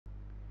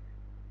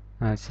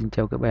Xin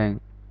chào các bạn.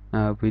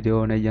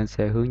 Video này Danh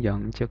sẽ hướng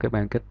dẫn cho các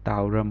bạn cách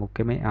tạo ra một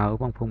cái máy ảo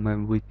bằng phần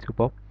mềm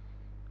VirtualBox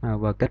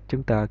và cách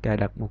chúng ta cài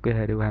đặt một cái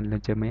hệ điều hành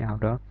lên trên máy ảo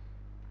đó.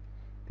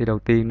 Thì đầu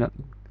tiên đó,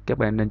 các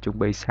bạn nên chuẩn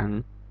bị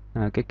sẵn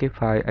cái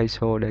file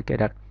ISO để cài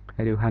đặt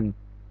hệ điều hành.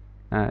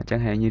 Chẳng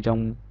hạn như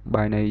trong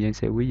bài này Danh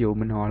sẽ ví dụ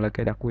minh họa là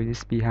cài đặt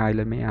WinXP2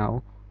 lên máy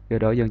ảo. Do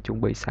đó Dân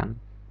chuẩn bị sẵn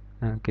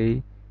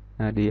cái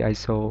đĩa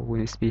ISO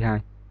WinXP2.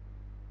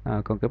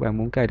 Còn các bạn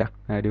muốn cài đặt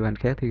điều hành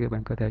khác thì các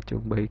bạn có thể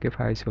chuẩn bị cái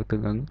file ISO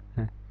tương ứng.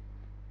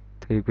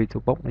 Thì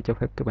VirtualBox nó cho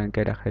phép các bạn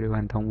cài đặt hệ điều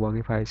hành thông qua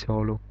cái file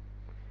ISO luôn.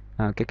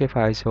 Cái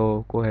file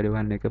ISO của hệ điều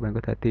hành này các bạn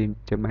có thể tìm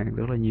trên mạng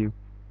rất là nhiều.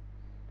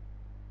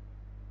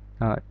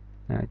 Rồi,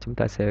 chúng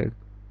ta sẽ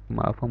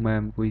mở phần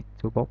mềm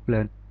VirtualBox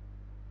lên.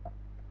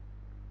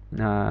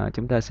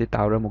 Chúng ta sẽ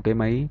tạo ra một cái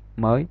máy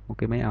mới, một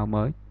cái máy ảo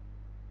mới.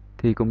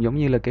 Thì cũng giống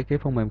như là cái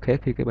phần mềm khác,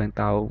 khi các bạn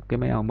tạo cái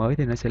máy ảo mới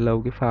thì nó sẽ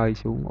load cái file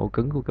xuống ổ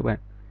cứng của các bạn.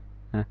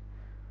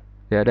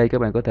 Thì ở đây các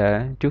bạn có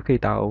thể, trước khi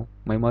tạo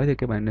máy mới thì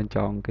các bạn nên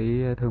chọn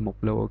cái thư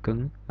mục load ổ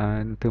cứng,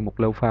 thư mục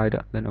load file đó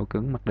lên ổ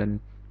cứng, mặc định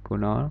của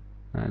nó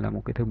là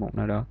một cái thư mục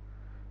nào đó.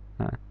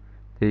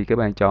 Thì các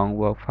bạn chọn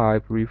vào file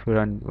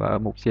reference và ở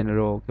mục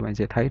general các bạn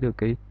sẽ thấy được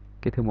cái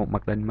thư mục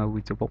mặc định mà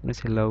VirtualBox nó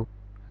sẽ load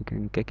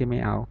cái máy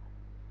ảo.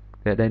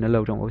 Thì ở đây nó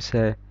load trong ổ C.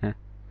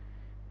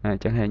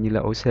 Chẳng hạn như là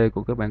ổ C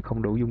của các bạn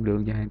không đủ dung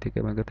lượng chẳng hạn, thì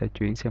các bạn có thể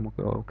chuyển sang một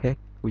cái ổ khác,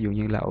 ví dụ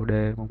như là ổ D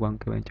vân vân.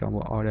 Các bạn chọn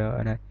vào order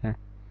ở đây.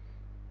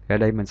 Ở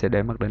đây mình sẽ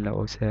để mặc định là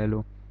ổ C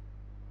luôn.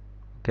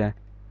 Ok.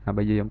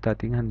 Bây giờ chúng ta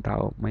tiến hành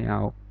tạo máy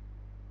ảo.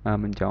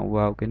 Mình chọn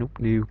vào cái nút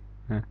new.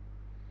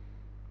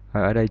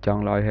 Ở đây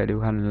chọn loại hệ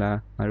điều hành là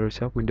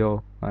Microsoft Windows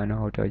và nó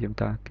hỗ trợ chúng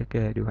ta các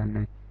cái hệ điều hành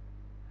này.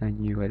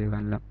 Nhiều hệ điều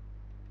hành lắm.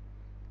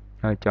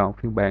 Rồi chọn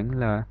phiên bản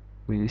là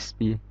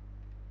WinXP.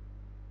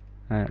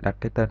 Đặt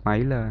cái tên máy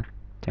là,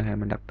 chẳng hạn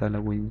mình đặt tên là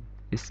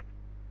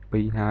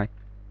WinXP2.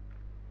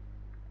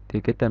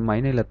 Thì cái tên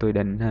máy này là tùy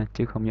định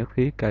chứ không nhất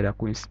thiết cài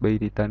đặt WinXP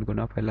thì tên của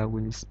nó phải là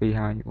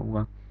WinXP2 vân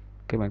vân.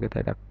 Các bạn có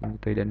thể đặt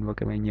tùy định và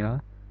các bạn nhớ.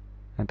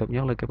 Tốt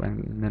nhất là các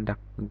bạn nên đặt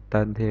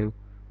tên theo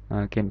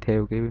kèm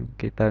theo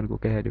cái tên của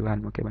cái hệ điều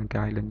hành mà các bạn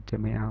cài lên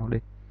trên máy ảo đi.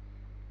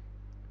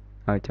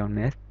 Rồi chọn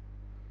next.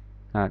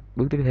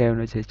 Bước tiếp theo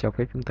nó sẽ cho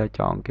phép chúng ta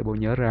chọn cái bộ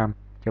nhớ RAM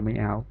cho máy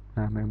ảo,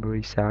 memory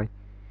size.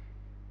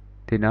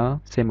 Thì nó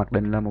sẽ mặc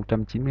định là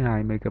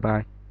 192 MB.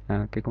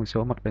 Cái con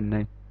số mặc định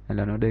này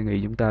là nó đề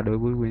nghị chúng ta đối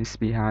với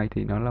WinXP2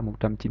 thì nó là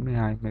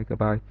 192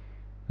 MB.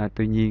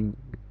 Tuy nhiên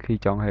khi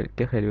chọn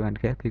các hệ điều hành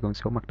khác thì con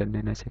số mặc định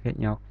này nó sẽ khác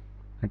nhau.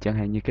 Chẳng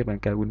hạn như các bạn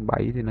cài Win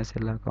 7 thì nó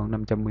sẽ là còn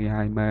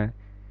 512 MB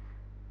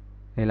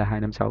hay là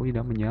 256 gì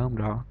đó mình nhớ không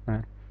rõ.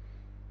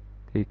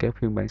 Thì các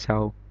phiên bản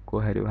sau của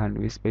hệ điều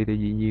hành USB thì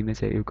dĩ nhiên nó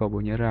sẽ yêu cầu bộ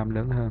nhớ RAM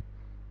lớn hơn.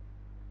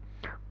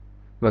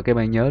 Và các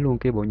bạn nhớ luôn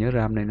cái bộ nhớ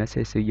RAM này nó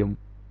sẽ sử dụng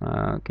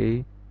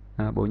cái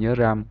bộ nhớ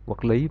RAM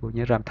vật lý, bộ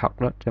nhớ RAM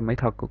thật đó, trên máy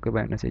thật của các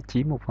bạn nó sẽ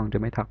chiếm một phần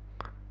trên máy thật.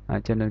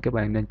 Cho nên các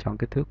bạn nên chọn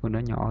kích thước của nó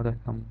nhỏ thôi,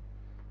 không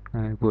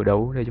vừa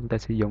đủ để chúng ta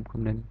sử dụng,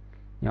 không nên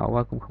nhỏ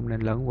quá cũng không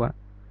nên lớn quá.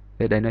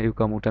 Thì đây nó yêu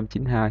cầu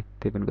 192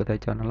 thì mình có thể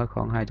cho nó là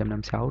khoảng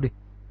 256 đi,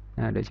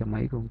 để cho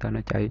máy của chúng ta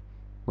nó chạy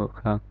vượt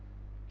hơn.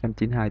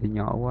 192 thì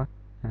nhỏ quá.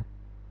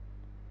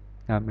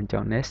 Mình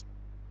chọn next.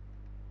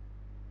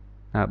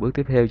 Bước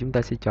tiếp theo chúng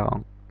ta sẽ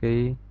chọn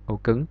cái ổ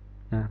cứng.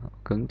 Ổ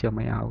cứng cho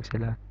máy ảo sẽ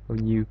là bao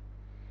nhiêu.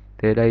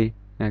 Thì ở đây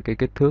cái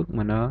kích thước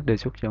mà nó đề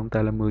xuất cho chúng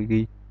ta là 10 GB.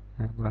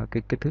 Và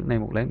cái kích thước này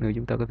một lát nữa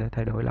chúng ta có thể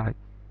thay đổi lại.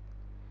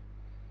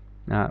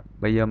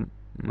 Bây giờ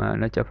mà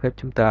nó cho phép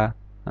chúng ta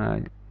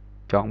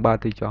chọn 3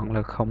 tùy chọn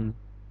là không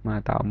mà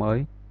tạo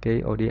mới cái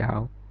ổ đĩa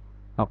ảo,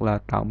 hoặc là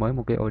tạo mới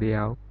một cái ổ đĩa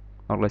ảo,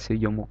 hoặc là sử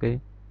dụng một cái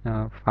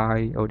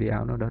file ổ đĩa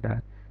ảo nó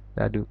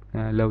đã được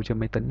load trên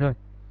máy tính rồi.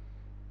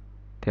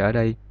 Thì ở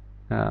đây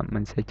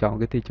mình sẽ chọn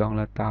cái tùy chọn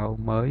là tạo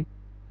mới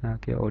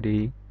cái ổ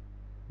đĩa,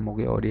 một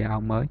cái ổ đĩa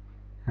ảo mới.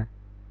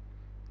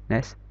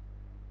 Next.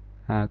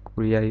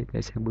 Create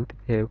để sang bước tiếp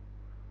theo.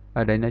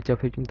 Ở đây nó cho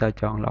phép chúng ta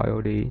chọn loại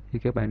ổ đĩa, thì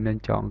các bạn nên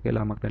chọn cái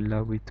loại mặc định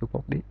là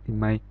VirtualBox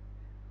Image.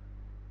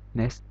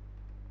 Next.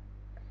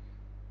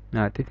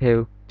 Tiếp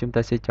theo chúng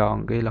ta sẽ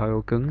chọn cái loại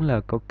ổ cứng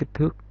là có kích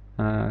thước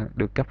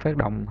được cấp phát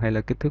động hay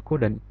là kích thước cố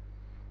định.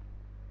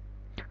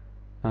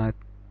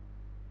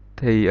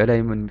 Thì ở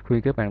đây mình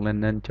khuyên các bạn là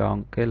nên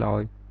chọn cái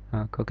loại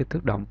có kích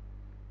thước động.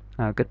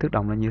 Kích thước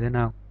động là như thế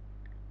nào?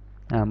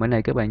 Mới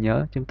này các bạn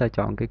nhớ chúng ta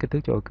chọn cái kích thước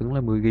cho ổ cứng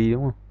là 10 GB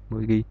đúng không?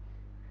 10 GB.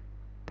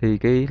 Thì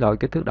cái loại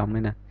kích thước động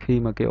này nè, khi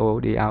mà cái ổ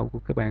đĩa ảo của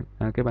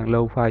các bạn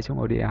load file xuống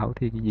ổ đĩa ảo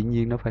thì dĩ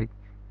nhiên nó phải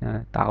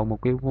tạo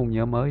một cái vùng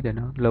nhớ mới để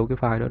nó load cái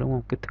file đó đúng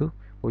không? Kích thước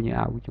bộ nhớ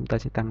ảo của chúng ta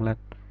sẽ tăng lên.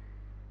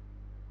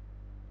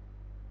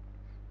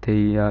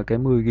 Thì cái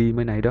 10 GB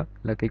mới này đó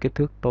là cái kích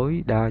thước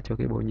tối đa cho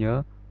cái bộ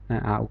nhớ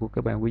ảo của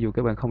các bạn. Ví dụ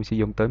các bạn không sử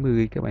dụng tới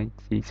 10 GB, các bạn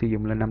chỉ sử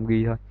dụng là 5 GB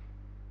thôi.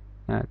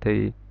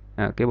 Thì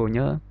cái bộ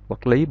nhớ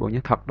vật lý, bộ nhớ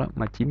thật đó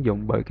mà chiếm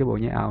dụng bởi cái bộ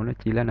nhớ ảo nó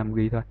chỉ là 5 GB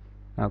thôi.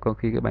 Còn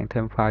khi các bạn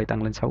thêm file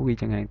tăng lên 6 GB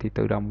chẳng hạn thì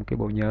tự động cái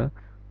bộ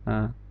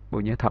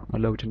nhớ thật mà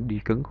lưu trên đĩa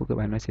cứng của các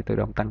bạn nó sẽ tự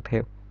động tăng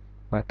theo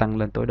và tăng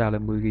lên tối đa là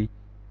 10 GB.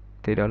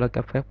 Thì đó là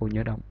cấp phép bộ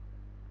nhớ động.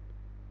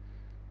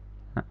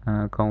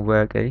 Còn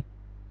về cái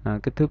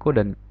kích thước cố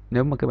định,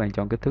 nếu mà các bạn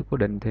chọn kích thước cố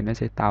định thì nó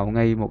sẽ tạo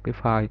ngay một cái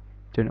file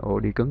trên ổ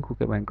đĩa cứng của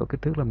các bạn có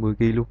kích thước là 10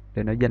 GB luôn,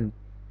 để nó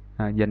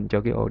dành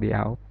cho cái ổ đĩa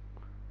ảo.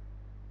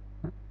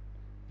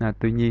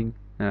 Tuy nhiên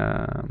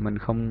mình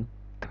không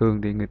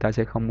thường thì người ta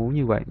sẽ không muốn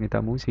như vậy, người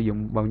ta muốn sử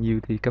dụng bao nhiêu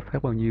thì cấp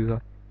phát bao nhiêu thôi,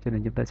 cho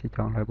nên chúng ta sẽ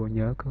chọn loại bộ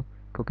nhớ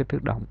có kích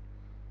thước động.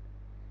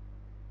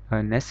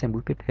 Rồi next sang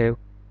bước tiếp theo.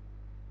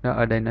 Đó,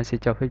 ở đây nó sẽ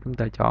cho phép chúng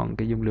ta chọn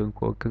cái dung lượng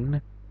của ổ cứng đó.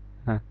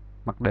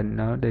 Mặc định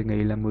nó đề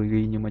nghị là 10 GB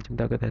nhưng mà chúng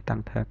ta có thể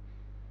tăng thêm.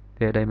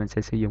 Thì ở đây mình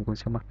sẽ sử dụng con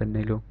số mặc định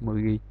này luôn,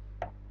 10 GB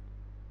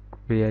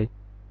VA.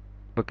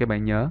 Và các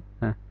bạn nhớ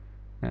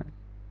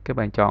các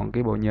bạn chọn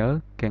cái bộ nhớ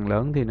càng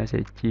lớn thì nó sẽ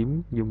chiếm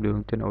dung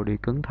lượng trên ổ đĩa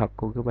cứng thật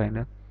của các bạn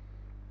đó.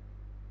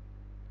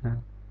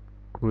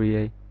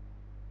 Create.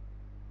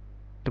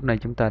 Lúc này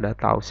chúng ta đã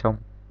tạo xong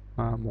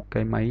một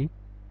cái máy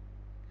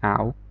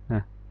ảo,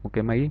 một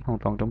cái máy hoàn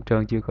toàn trống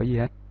trơn chưa có gì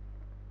hết.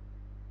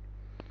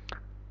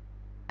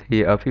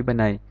 Thì ở phía bên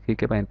này khi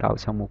các bạn tạo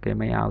xong một cái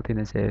máy ảo thì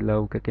nó sẽ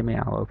load cái máy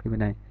ảo ở phía bên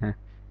này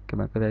các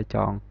bạn có thể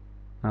chọn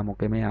một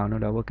cái máy ảo nào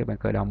đó và các bạn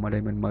khởi động. Ở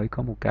đây mình mới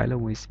có một cái là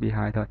USB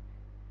 2 thôi,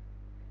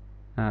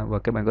 và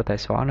các bạn có thể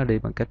xóa nó đi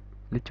bằng cách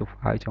click chuột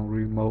phải chọn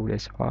remove để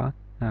xóa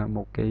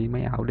một cái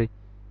máy ảo đi,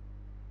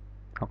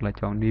 hoặc là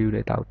chọn new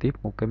để tạo tiếp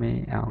một cái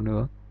máy ảo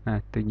nữa.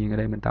 Tuy nhiên ở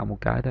đây mình tạo một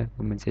cái thôi,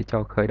 và mình sẽ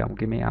cho khởi động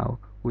cái máy ảo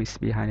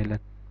USB 2 này lên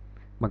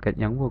bằng cách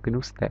nhấn vào cái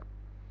nút start.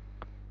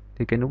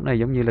 Thì cái nút này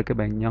giống như là các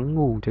bạn nhấn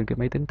nguồn trên cái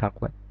máy tính thật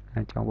vậy.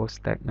 Chọn vào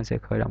start nó sẽ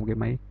khởi động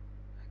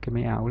cái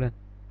máy ảo lên.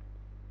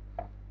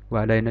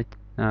 Và đây nó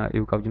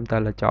yêu cầu chúng ta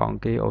là chọn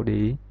cái ổ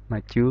đĩa mà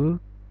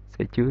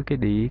sẽ chứa cái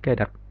đĩa cài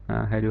đặt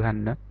hệ điều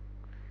hành đó.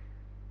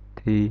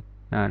 Thì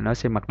nó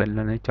sẽ mặc định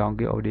là nó chọn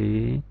cái ổ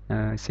đĩa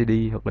CD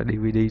hoặc là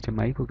DVD trên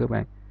máy của các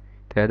bạn.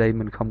 Thì ở đây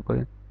mình không có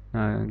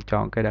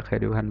chọn cài đặt hệ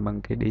điều hành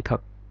bằng cái đĩa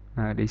thật,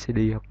 đĩa CD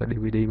hoặc là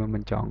DVD, mà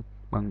mình chọn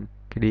bằng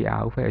cái đĩa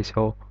ảo với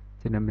ISO,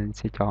 cho nên mình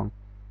sẽ chọn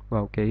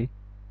vào cái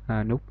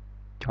nút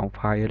chọn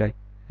file ở đây.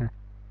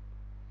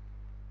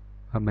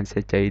 Và mình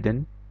sẽ chạy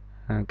đến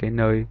cái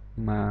nơi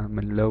mà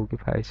mình lưu cái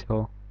file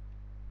ISO.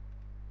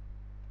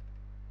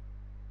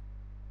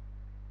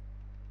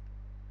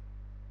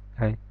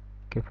 Đây,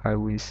 cái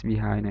file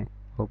USB2 này,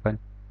 open.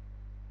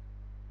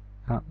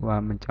 Đó,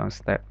 và mình chọn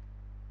start.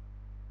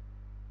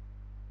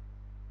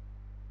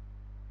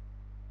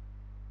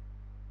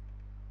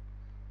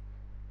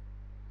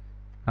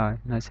 Rồi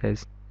nó sẽ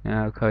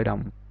khởi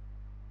động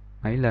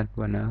máy lên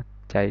và nó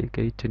chạy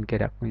cái trên cài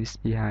đặt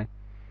USB 2.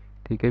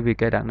 Thì cái việc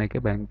cài đặt này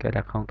các bạn cài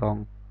đặt hoàn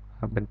toàn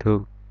bình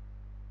thường,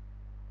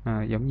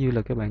 giống như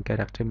là các bạn cài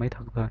đặt trên máy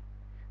thật thôi.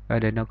 Ở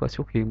đây nó có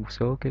xuất hiện một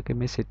số cái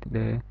message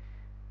để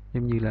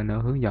giống như là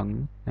nó hướng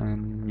dẫn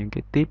những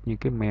cái tip, những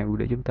cái mẹo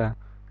để chúng ta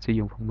sử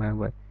dụng phần mềm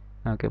vậy.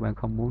 Các bạn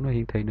không muốn nó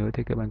hiển thị nữa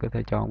thì các bạn có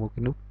thể chọn vào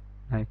cái nút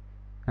này.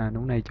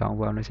 Nút này chọn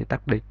vào nó sẽ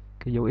tắt đi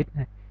cái dấu X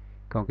này,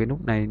 còn cái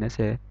nút này nó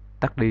sẽ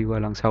tắt đi và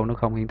lần sau nó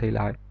không hiển thị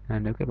lại.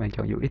 Nếu các bạn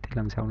chọn dấu X thì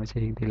lần sau nó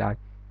sẽ hiển thị lại,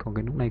 còn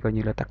cái nút này coi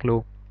như là tắt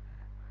luôn.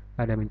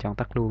 Ở đây mình chọn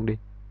tắt luôn đi,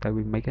 tại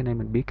vì mấy cái này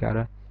mình biết cả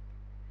rồi.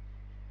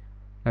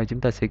 Rồi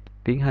chúng ta sẽ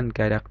tiến hành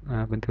cài đặt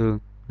bình thường.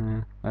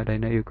 Ở đây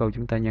nó yêu cầu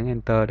chúng ta nhấn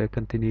enter để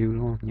continue, đúng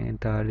không? Nhấn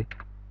enter đi.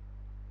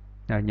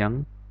 Rồi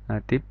nhấn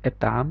tiếp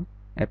F8.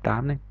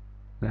 F8 này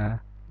là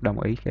đồng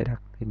ý cài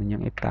đặt thì mình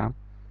nhấn F8.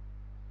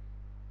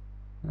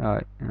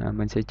 Rồi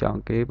mình sẽ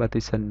chọn cái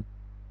partition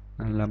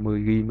là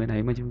 10 GB mới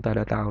nãy mà chúng ta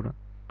đã tạo đó.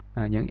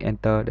 Nhấn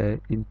enter để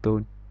install.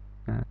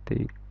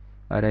 Thì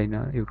ở đây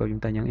nó yêu cầu chúng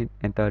ta nhấn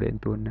enter để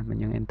install, mình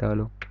nhấn enter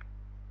luôn.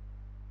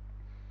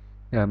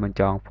 Rồi mình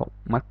chọn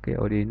format cái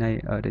ổ đĩa này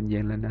ở định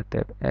dạng lên là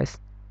tab S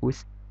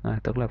with,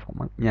 tức là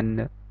format nhanh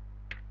đó.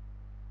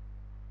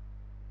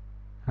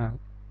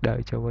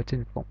 Đợi cho quá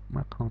trình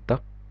format hoàn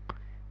tất.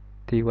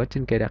 Thì quá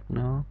trình cài đặt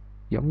nó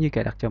giống như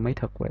cài đặt cho máy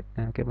thật vậy.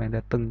 Các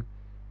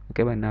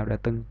bạn nào đã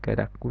từng cài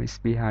đặt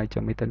USB 2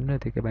 cho máy tính rồi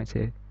thì các bạn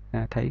sẽ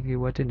thấy cái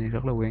quá trình này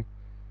rất là quen.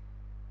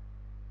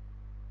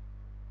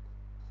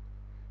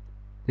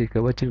 Thì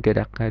cái quá trình cài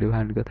đặt hay điều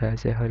hành có thể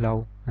sẽ hơi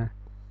lâu.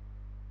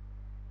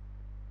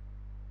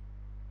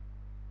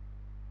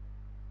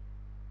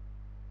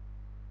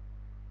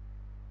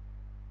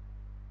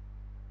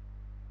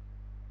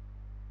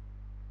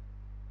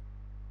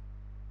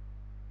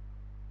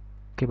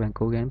 Các bạn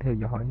cố gắng theo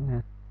dõi.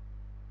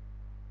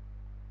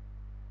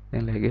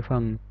 Đây là cái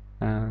phần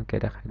cài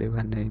đặt hệ điều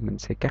hành này mình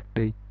sẽ cắt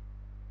đi.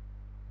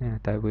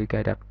 Tại vì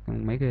cài đặt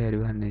mấy cái hệ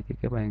điều hành này thì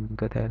các bạn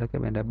có thể là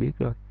các bạn đã biết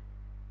rồi.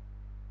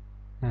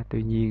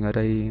 Tuy nhiên ở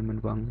đây mình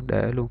vẫn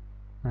để luôn,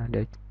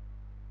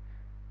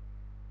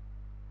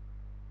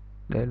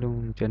 để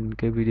luôn trên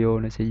cái video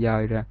nó sẽ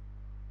dài ra,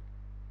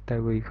 tại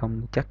vì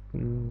không chắc,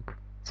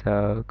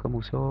 sợ có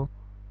một số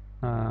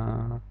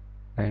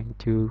bạn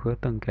chưa có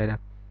từng cài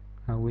đặt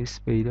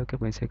USB đó,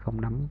 các bạn sẽ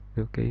không nắm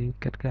được cái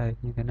cách cài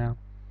như thế nào.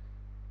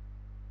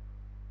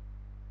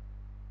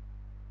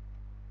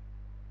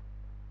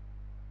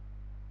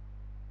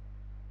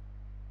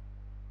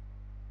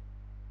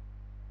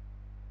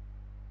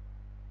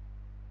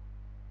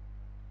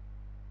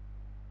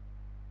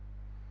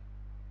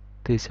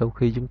 Thì sau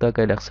khi chúng ta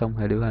cài đặt xong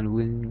hệ điều hành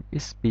Win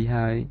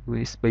XP2,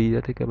 Win XP đó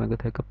thì các bạn có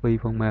thể copy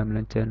phần mềm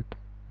lên trên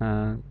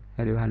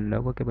hệ điều hành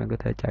đó và các bạn có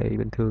thể chạy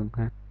bình thường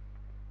ha,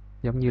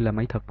 giống như là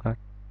máy thật thôi.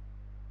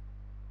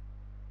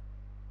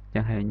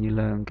 Chẳng hạn như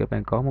là các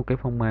bạn có một cái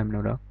phần mềm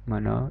nào đó mà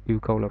nó yêu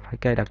cầu là phải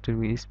cài đặt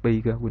trên Win XP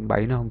cơ, Win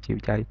 7 nó không chịu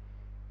chạy,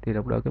 thì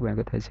lúc đó các bạn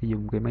có thể sử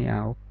dụng cái máy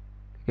ảo,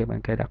 các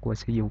bạn cài đặt và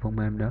sử dụng phần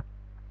mềm đó.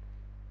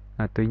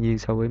 Tuy nhiên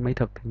so với máy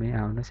thật thì máy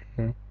ảo nó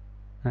sẽ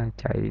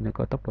chạy nó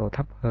có tốc độ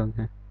thấp hơn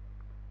ha.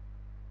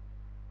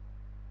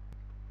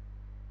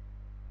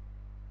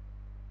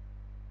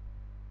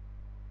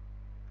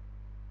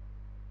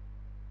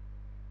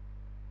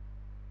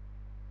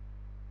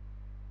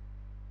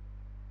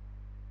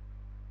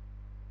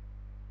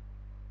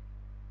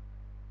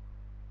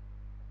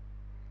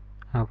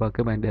 Và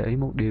các bạn để ý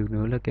một điều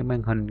nữa là cái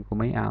màn hình của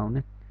máy ảo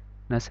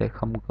nó sẽ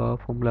không có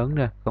phóng lớn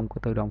ra, không có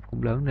tự động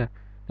phóng lớn ra.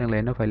 Đáng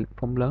lẽ nó phải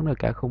phóng lớn ra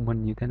cả khung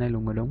hình như thế này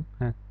luôn mà đúng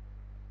ha.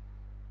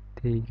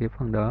 Thì cái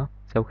phần đó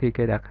sau khi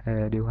cài đặt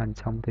hệ điều hành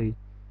xong thì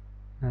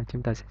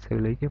chúng ta sẽ xử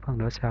lý cái phần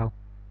đó sau.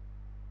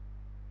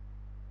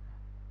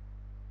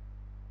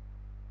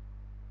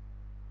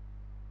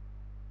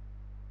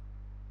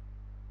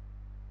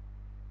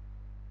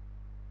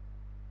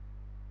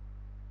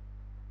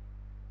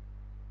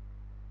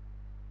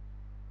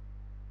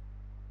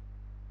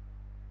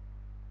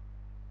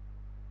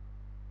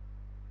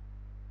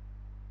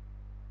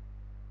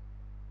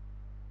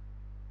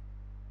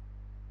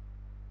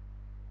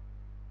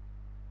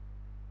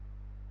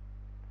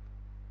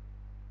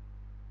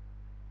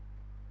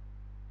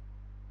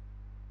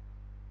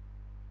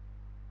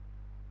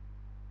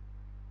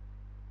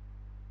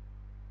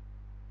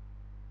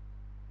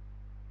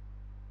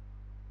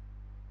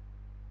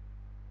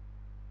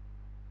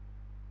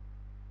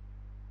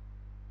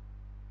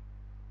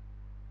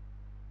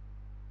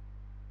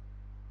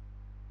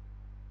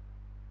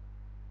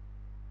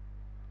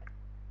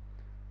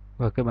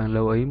 Và các bạn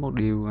lưu ý một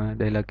điều,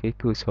 đây là cái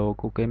cửa sổ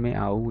của cái máy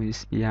ảo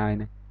WinSPI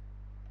này.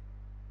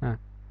 À,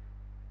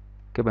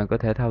 các bạn có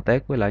thể thao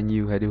tác với lại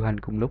nhiều hệ điều hành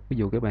cùng lúc. Ví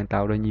dụ các bạn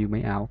tạo ra nhiều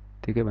máy ảo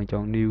thì các bạn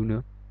chọn New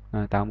nữa,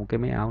 tạo một cái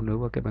máy ảo nữa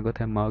và các bạn có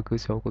thể mở cửa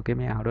sổ của cái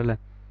máy ảo đó lên.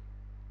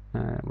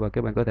 Và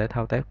các bạn có thể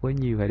thao tác với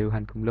nhiều hệ điều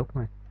hành cùng lúc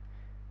này.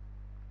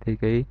 Thì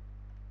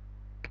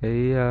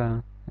cái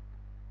ờ,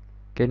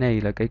 cái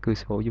này là cái cửa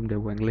sổ dùng để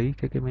quản lý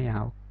cái máy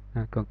ảo,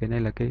 còn cái này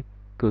là cái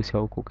cửa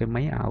sổ của cái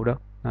máy ảo đó,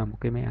 một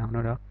cái máy ảo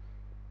nào đó.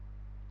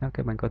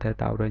 Các bạn có thể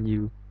tạo ra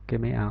nhiều cái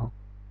máy ảo.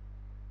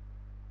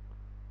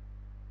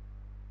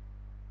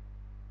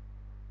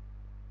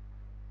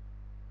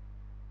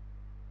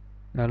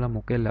 Đó là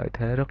một cái lợi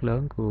thế rất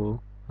lớn của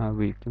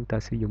việc chúng ta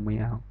sử dụng máy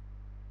ảo.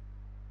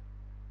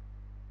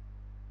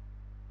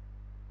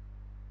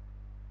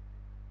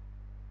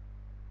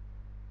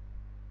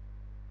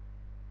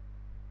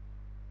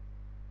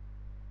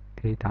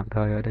 Thì tạm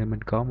thời ở đây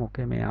mình có một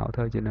cái máy ảo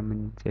thôi, cho nên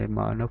mình sẽ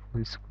mở nó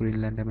full screen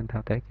lên để mình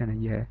thao tác cho nó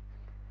dễ.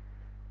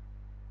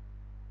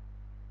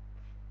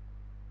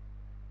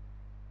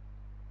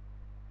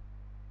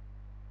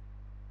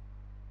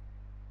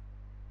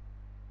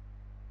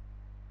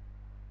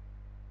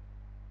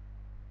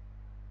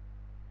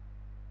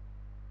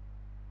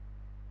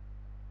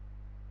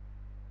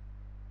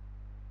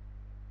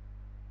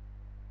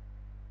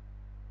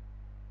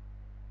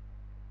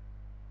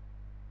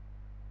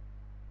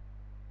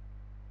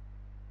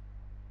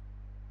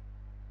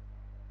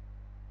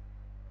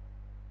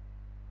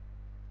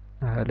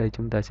 Ở đây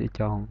chúng ta sẽ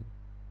chọn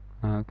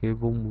cái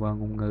vùng và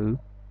ngôn ngữ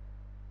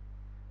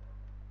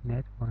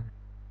net.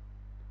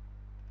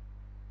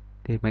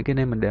 Thì mấy cái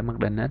này mình để mặc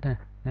định hết ha,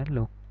 net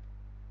luôn.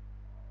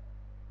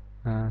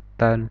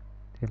 Tên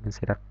thì mình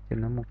sẽ đặt cho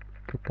nó một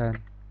cái tên.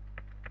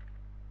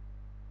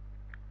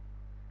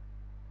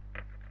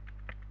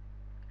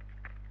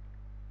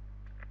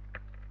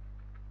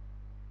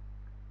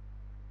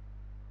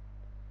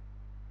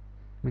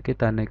 Mấy cái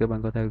tên này các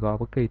bạn có thể gọi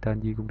bất kỳ tên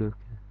gì cũng được.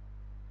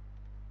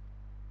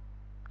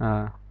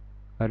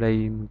 Ở đây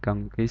mình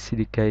cần cái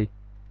CDK,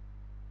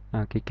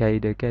 cái cây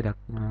để cài đặt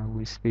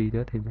USB đó,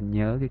 thì mình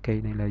nhớ cái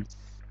cây này là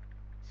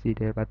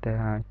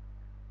CD3T2.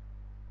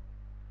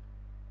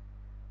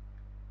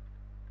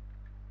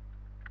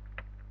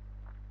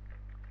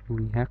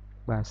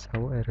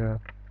 UH36R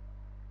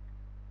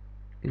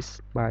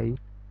X7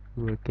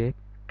 W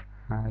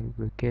 2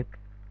 W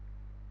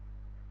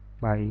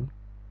 7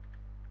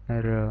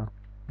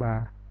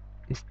 R3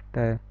 XT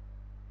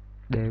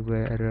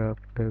DVR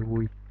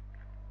PW.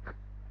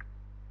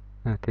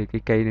 Thì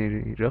cái cây này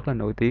rất là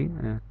nổi tiếng.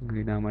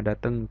 Người nào mà đã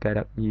từng cài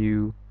đặt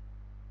nhiều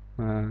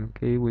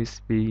cái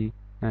USB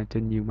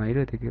trên nhiều máy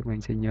rồi thì các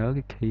bạn sẽ nhớ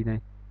cái key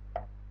này.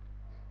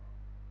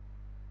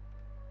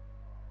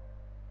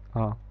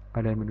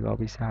 Ở đây mình gọi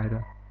bị sai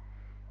rồi.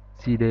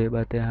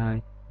 CD3T2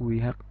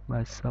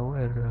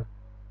 UH36R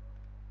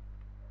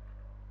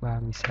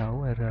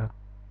 36R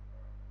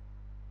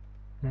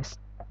Next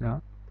đó.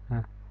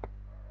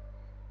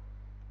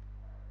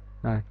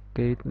 Rồi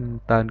cái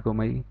tên của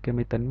cái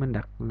máy tính mình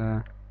đặt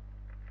là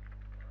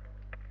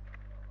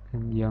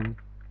nhân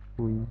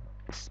Win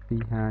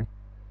XP2.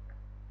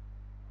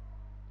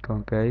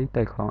 Còn cái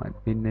tài khoản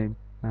admin name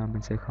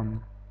mình sẽ không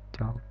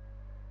cho.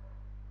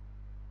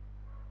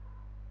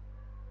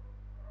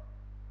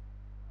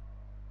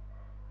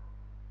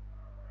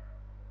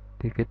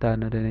 Thì cái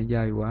tên ở đây nó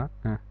dài quá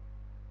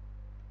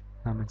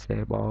mình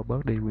sẽ bỏ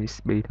bớt đi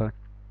USB thôi.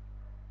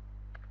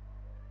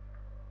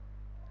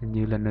 Hình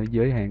như là nó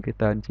giới hạn cái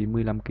tên chỉ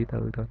 15 ký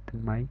tự thôi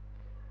trên máy.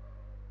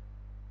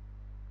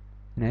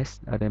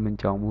 Next, ở đây mình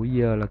chọn múi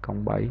giờ là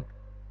cộng 7.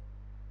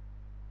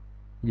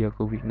 Giờ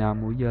của Việt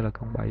Nam múi giờ là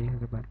cộng 7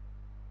 các bạn.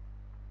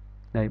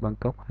 Đây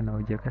Bangkok, Hà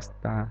Nội,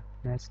 Jakarta.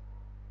 Next.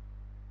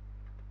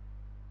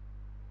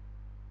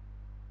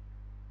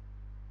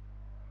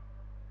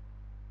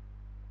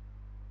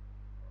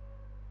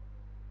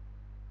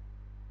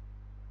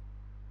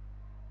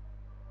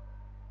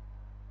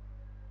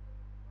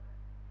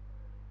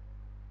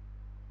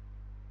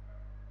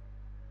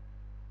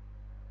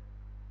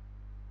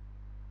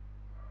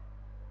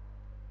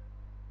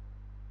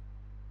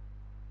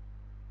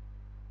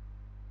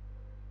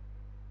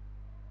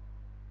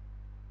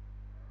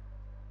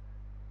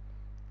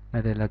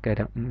 Ở đây là cài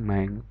đặt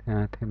mạng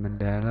thì mình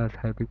đã là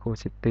typical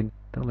setting,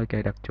 tức là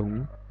cài đặt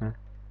chuẩn.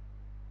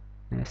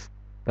 Next.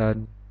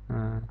 Tên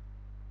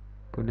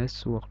của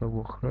network là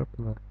workgroup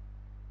rồi.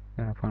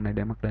 Phần này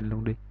để mặc định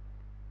luôn đi.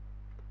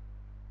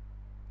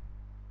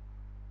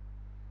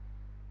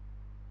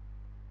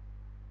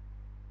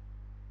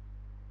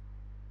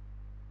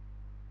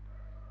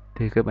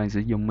 Thì các bạn sử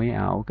dụng máy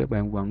ảo, các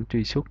bạn vẫn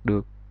truy xuất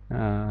được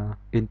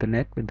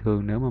internet bình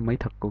thường nếu mà máy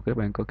thật của các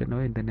bạn có kết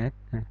nối internet.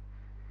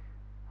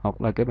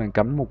 Hoặc là các bạn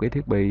cắm một cái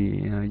thiết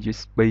bị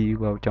USB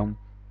vào trong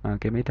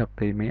cái máy thật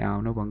thì máy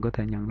ảo nó vẫn có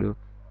thể nhận được.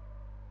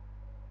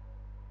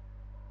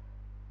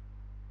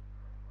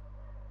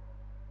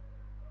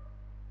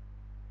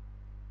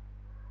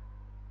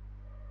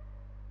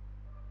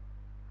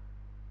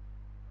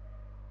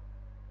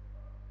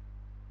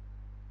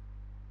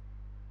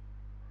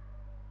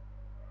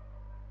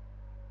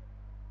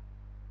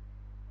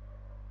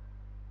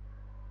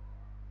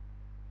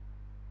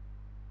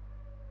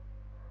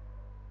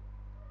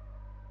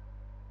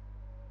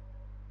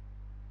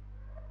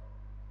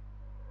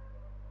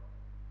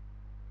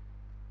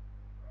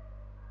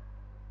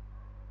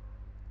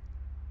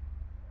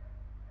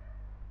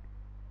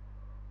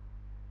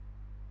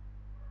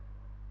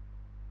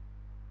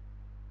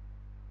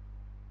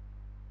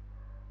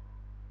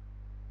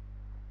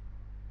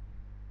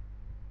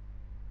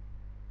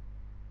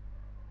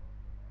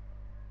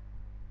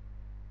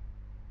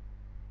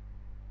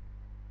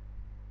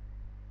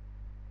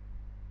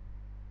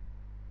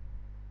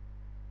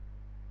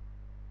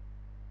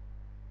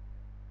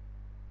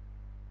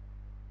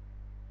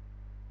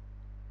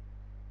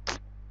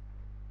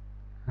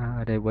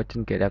 Ở đây quá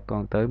trình cài đặt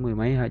còn tới mười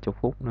mấy 20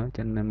 phút nữa,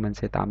 cho nên mình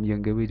sẽ tạm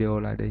dừng cái video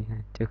lại đi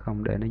chứ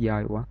không để nó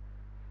dài quá.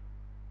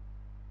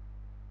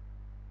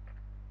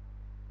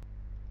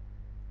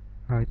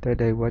 Rồi tới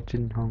đây quá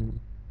trình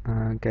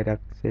cài đặt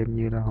xem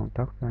như là hoàn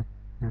tất rồi.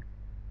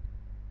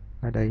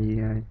 Ở đây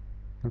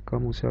nó có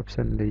một số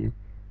option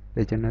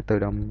để cho nó tự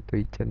động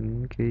tùy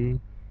chỉnh cái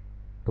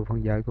độ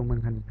phân giải của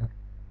màn hình thôi.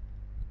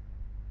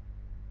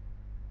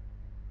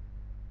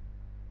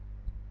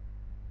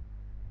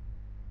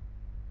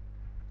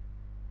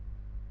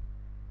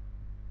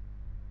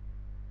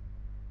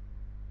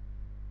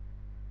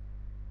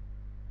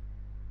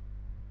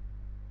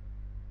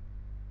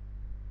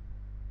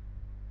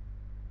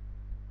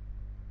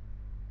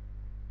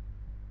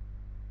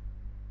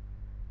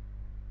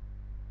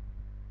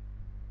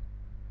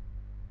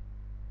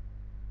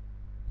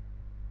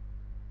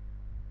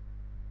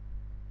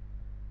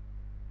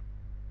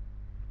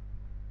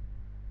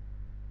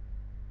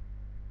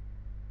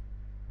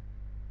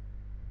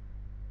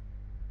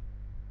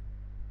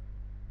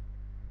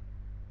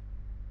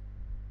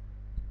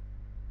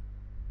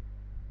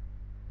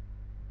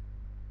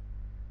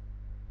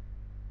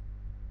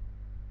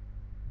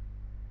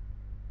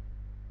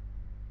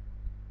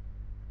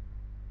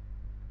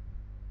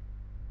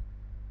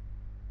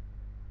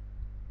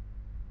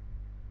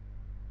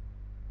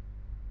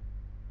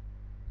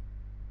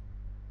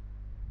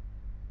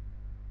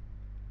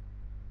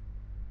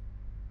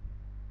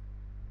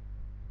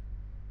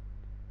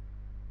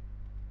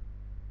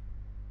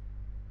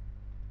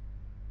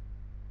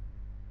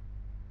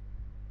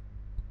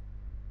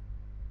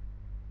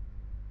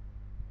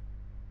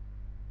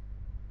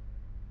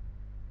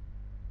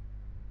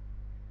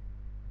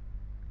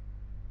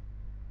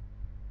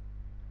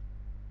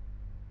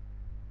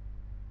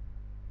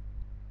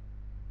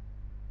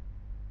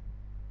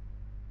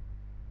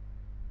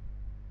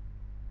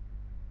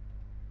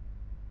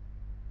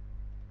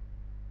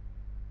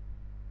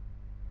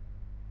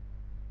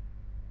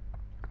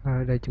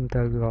 Ở đây chúng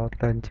ta gõ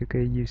tên cho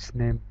cái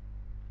username.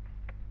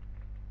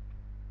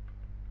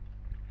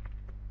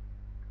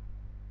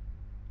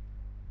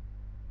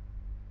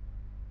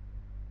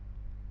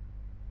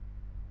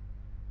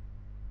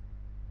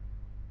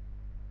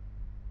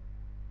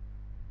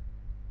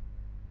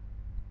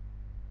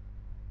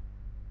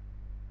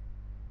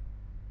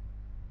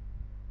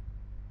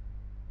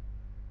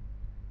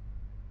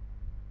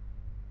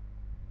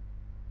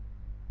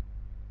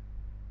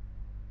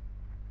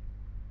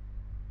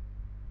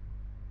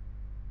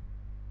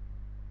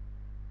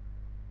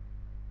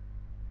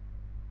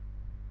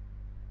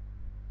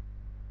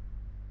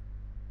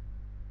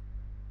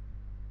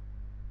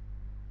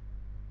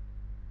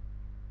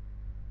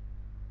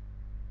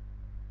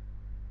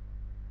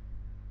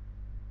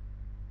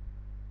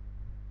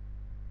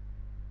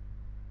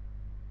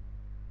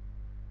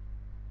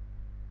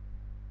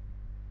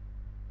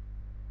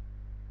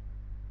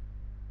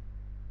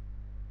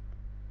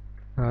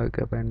 Rồi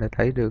các bạn đã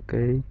thấy được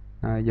cái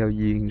giao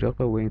diện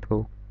rất là quen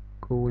thuộc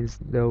của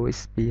Windows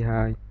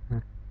XP2.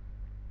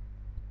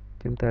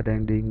 Chúng ta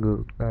đang đi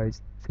ngược lại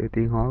sự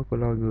tiến hóa của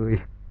loài người.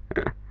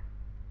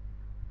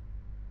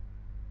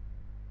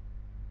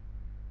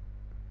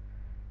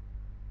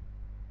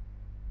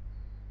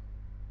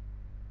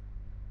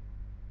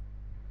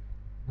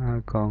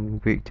 Còn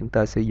việc chúng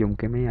ta sử dụng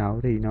cái máy ảo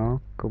thì nó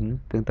cũng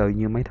tương tự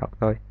như máy thật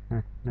thôi.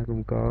 Nó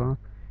cũng có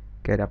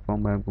cài đặt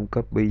phần mềm, cũng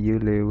copy dữ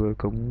liệu, rồi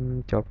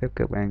cũng cho phép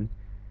các bạn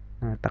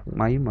tắt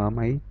máy, mở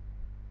máy.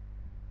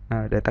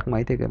 Để tắt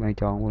máy thì các bạn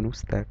chọn Windows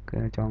Start,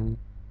 chọn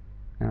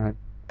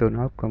turn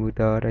off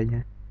computer ở đây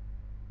nhé.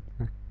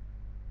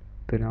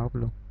 Turn off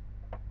luôn.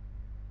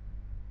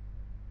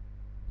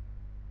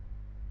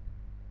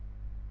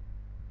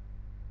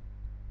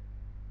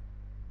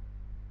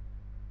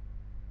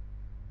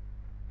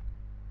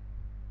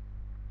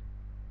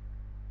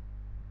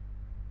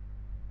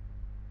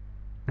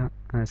 Đó.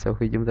 Sau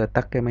khi chúng ta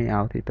tắt cái máy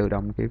ảo thì tự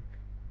động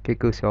cái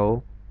cửa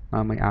sổ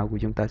máy ảo của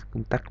chúng ta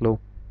cũng tắt luôn.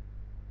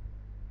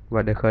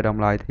 Và để khởi động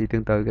lại thì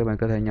tương tự các bạn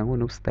có thể nhấn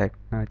Windows Start,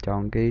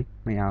 chọn cái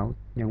máy ảo,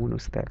 nhấn Windows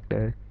Start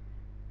để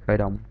khởi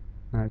động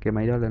cái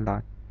máy đó lên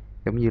lại,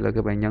 giống như là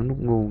các bạn nhấn nút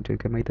nguồn trên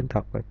cái máy tính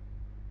thật vậy.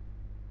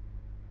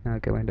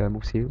 Các bạn đợi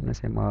một xíu, nó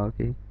sẽ mở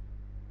cái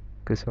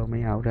cửa sổ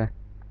máy ảo ra.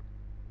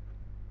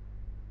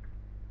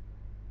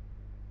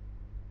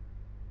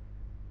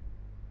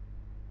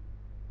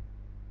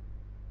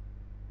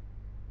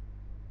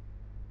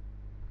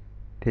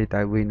 Thì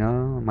tại vì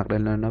nó mặc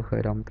định là nó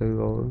khởi động từ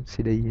ổ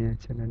CD nha,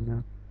 cho nên nó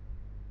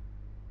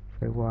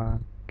phải qua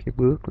cái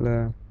bước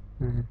là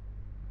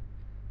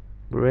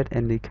Bread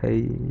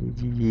Indicate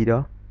gì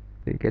đó.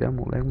 Thì cái đó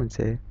một lát mình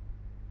sẽ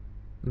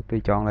tùy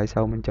chọn lại,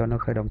 sau mình cho nó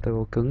khởi động từ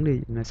ổ cứng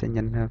đi, nó sẽ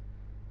nhanh hơn.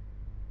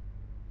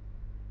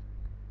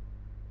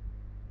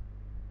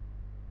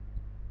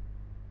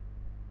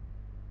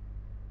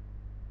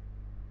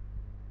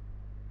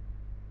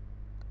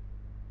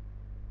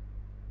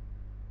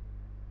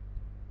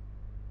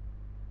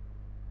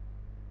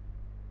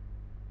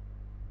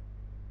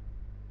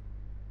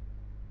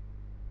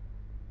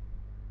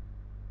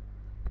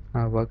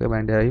 Và các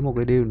bạn để ý một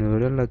cái điều nữa,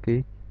 đó là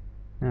cái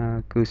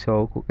cửa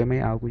sổ của cái máy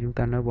ảo của chúng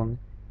ta nó vẫn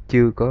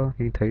chưa có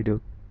hiển thị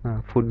được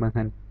full màn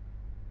hình.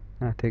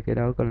 Thì cái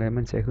đó có lẽ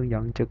mình sẽ hướng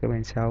dẫn cho các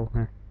bạn sau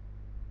ha.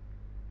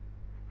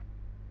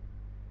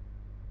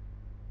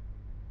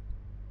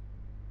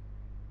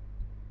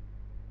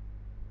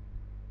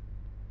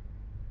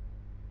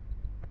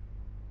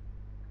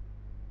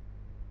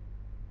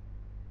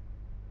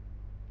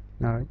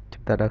 Rồi,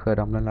 chúng ta đã khởi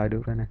động lên lại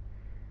được rồi nè.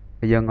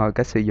 Bây giờ ngoài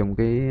cách sử dụng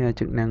cái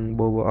chức năng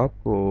pop-up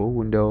của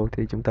Windows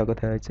thì chúng ta có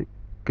thể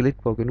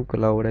click vào cái nút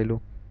close ở đây luôn.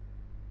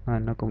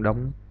 Nó cũng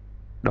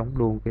đóng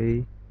luôn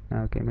cái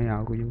máy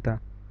ảo của chúng ta.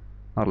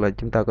 Hoặc là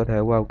chúng ta có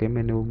thể vào cái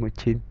menu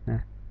machine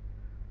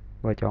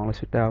và chọn là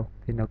shutdown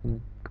thì nó cũng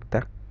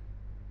tắt.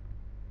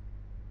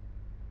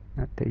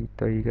 Thì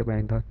tùy các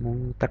bạn thôi,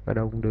 muốn tắt ở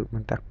đâu cũng được,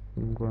 mình tắt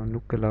qua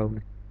nút close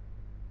này.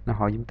 Nó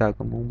hỏi chúng ta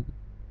có muốn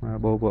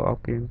pop-up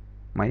cái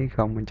máy hay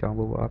không, mình chọn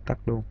pop-up tắt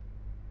luôn.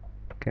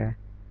 Ok.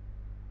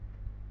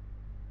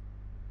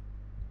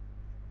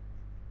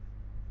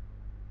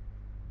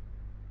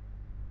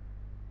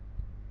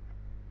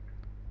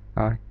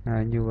 Rồi,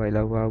 như vậy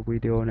là qua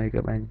video này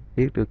các bạn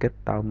biết được cách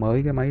tạo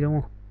mới cái máy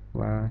đúng không?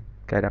 Và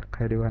cài đặt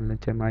hay điều hành lên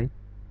trên máy.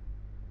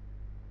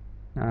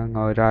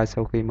 Ngoài ra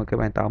sau khi mà các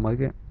bạn tạo mới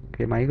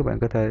cái máy, các bạn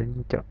có thể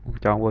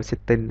chọn vào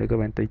setting để các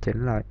bạn tùy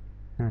chỉnh lại.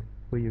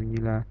 Ví dụ như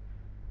là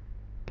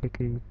cái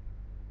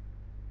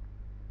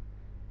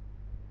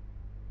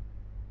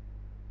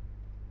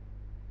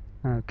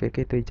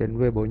cái tùy chỉnh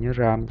về bộ nhớ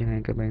RAM chẳng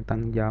hạn, các bạn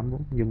tăng giảm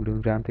dùng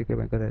lượng RAM thì các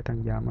bạn có thể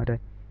tăng giảm ở đây.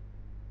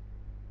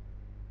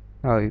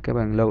 Rồi các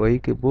bạn lưu ý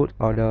cái boot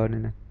order này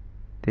nè,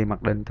 thì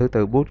mặc định thứ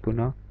tự boot của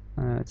nó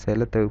sẽ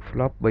là từ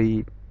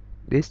floppy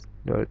disk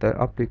rồi tới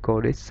optical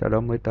disk, sau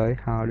đó mới tới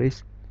hard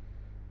disk.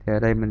 Thì ở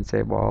đây mình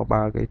sẽ bỏ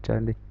ba cái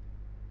trên đi,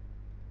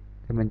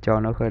 thì mình cho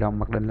nó khởi động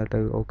mặc định là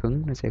từ ổ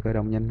cứng, nó sẽ khởi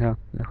động nhanh hơn,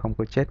 nó không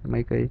có chết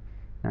mấy cái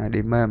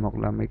đĩa mềm hoặc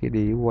là mấy cái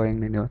đĩa quen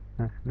này nữa.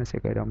 Nó sẽ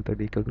khởi động từ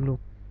đĩa cứng luôn.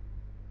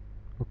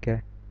 Ok.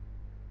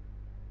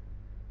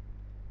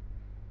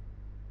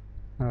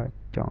 Rồi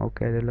chọn ok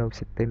để load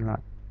setting lại.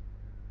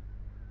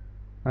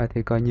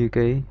 Thì coi như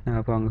cái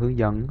phần hướng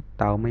dẫn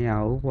tạo máy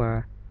ảo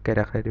và cài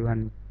đặt hệ điều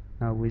hành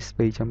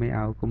USB cho máy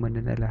ảo của mình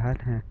đến đây là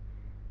hết ha.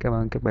 Cảm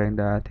ơn các bạn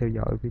đã theo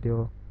dõi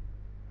video.